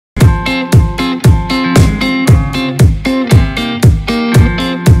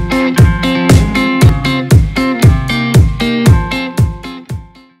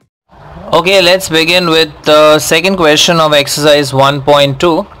Okay, let's begin with the second question of exercise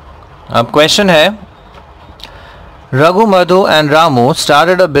 1.2. अब question है, Raghu, Madhu and Ramu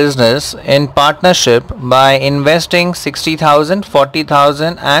started a business in partnership by investing 60,000,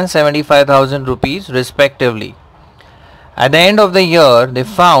 40,000 and 75,000 rupees respectively. At the end of the year, they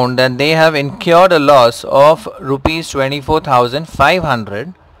found that they have incurred a loss of rupees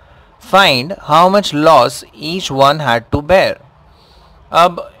 24,500. Find how much loss each one had to bear.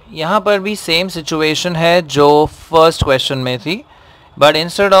 अब यहाँ पर भी same situation है जो first question में थी, but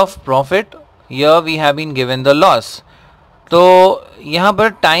instead of profit here we have been given the loss. तो यहाँ पर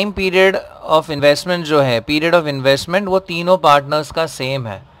टाइम पीरियड ऑफ इन्वेस्टमेंट जो है, पीरियड ऑफ इन्वेस्टमेंट वो तीनों पार्टनर्स का सेम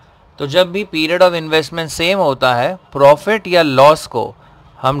है. तो जब भी पीरियड ऑफ इन्वेस्टमेंट सेम होता है, प्रॉफिट या लॉस को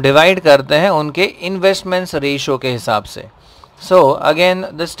हम डिवाइड करते हैं उनके इन्वेस्टमेंट्स रेशियो के हिसाब से. So again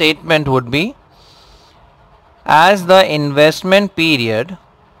the statement would be, as the investment period,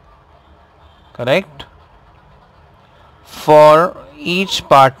 correct, for each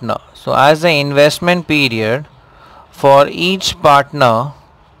partner. So as the investment period for each partner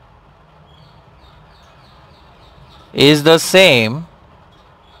is the same,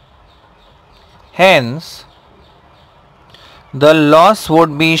 hence the loss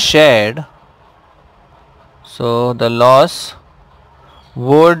would be shared. So the loss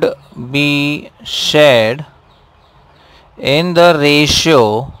would be shared in the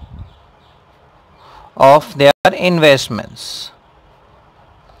ratio of their investments.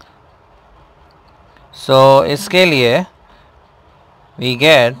 So इसके लिए we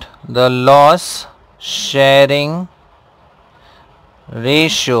get the loss sharing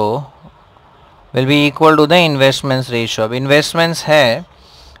ratio will be equal to the investments ratio. अब investments है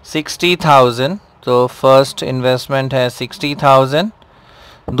 60,000, तो first investment है 60,000,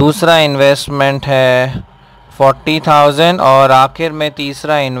 दूसरा investment है 40,000 और आखिर में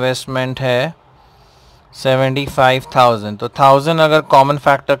तीसरा इन्वेस्टमेंट है 75,000. तो 1000 अगर कॉमन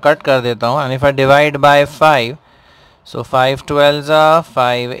फैक्टर कट कर देता हूँ and if I divide by 5, सो 5 12 जा,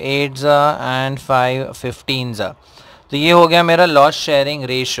 5 8 जा एंड 5 15 जा. तो ये हो गया मेरा लॉस शेयरिंग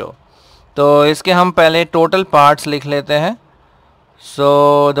रेशियो. तो इसके हम पहले टोटल पार्ट्स लिख लेते हैं.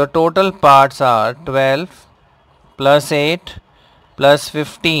 So the total parts are 12 plus 8 plus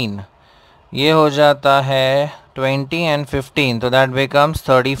 15. ये हो जाता है 20 एंड 15, तो दैट बिकम्स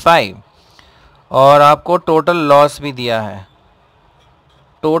 35. और आपको टोटल लॉस भी दिया है.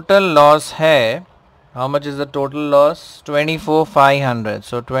 टोटल लॉस है, how much is the total loss? 24,500.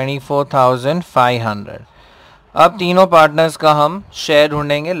 सो 24,500. अब तीनों पार्टनर्स का हम शेयर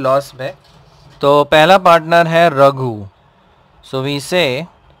ढूंढेंगे लॉस में. तो पहला पार्टनर है रघु. सो वी से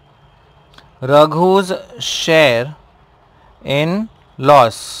रघुज शेयर इन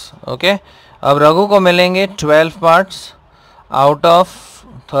लॉस. ओके, अब रघु को मिलेंगे 12 parts out of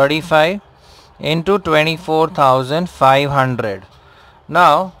 35 into 24,500.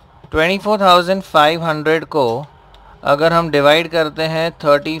 Now 24,500 को अगर हम डिवाइड करते हैं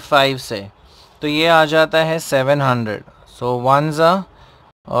 35 से, तो ये आ जाता है 700. सो 1 ज़ा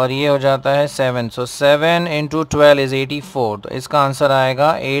और ये हो जाता है 7. सो 7 इंटू 12 इज़ 84. तो इसका आंसर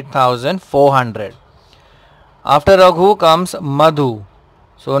आएगा 8,400. आफ्टर रघु कम्स मधु.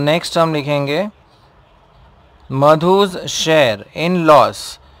 सो नेक्स्ट हम लिखेंगे Madhu's share in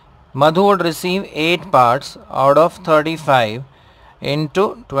loss. Madhu would receive 8 parts out of 35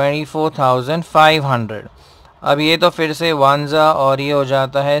 into 24,500. अब ये तो फिर से 1 ज़ा और ये हो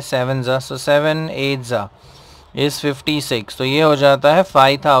जाता है 7 ज़ा. सो 7 8 ज़ा इज़ 56. तो ये हो जाता है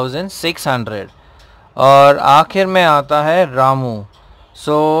 5,600. और आखिर में आता है रामू.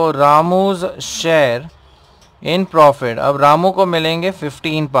 सो रामूज शेयर इन प्रॉफिट. अब रामू को मिलेंगे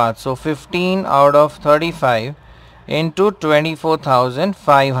 15 parts. So 15 out of 35 into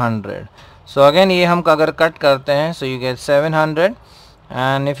 24,500. So again ये हम अगर कट करते हैं, so you get 700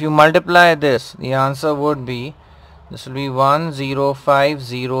 and if you multiply this, the answer would be, this will be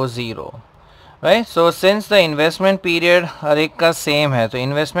 10500. Right. So since the investment period हर एक का सेम है, तो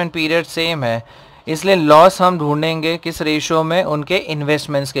इन्वेस्टमेंट पीरियड सेम है, इसलिए लॉस हम ढूंढेंगे किस रेशियो में? उनके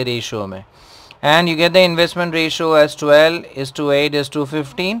इन्वेस्टमेंट्स के रेशियो में. And you get the investment ratio as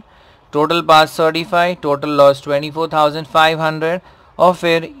 12:8:15. Total pass 35, total loss 24,500. और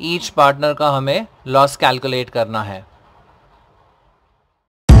फिर each partner का हमें loss calculate करना है.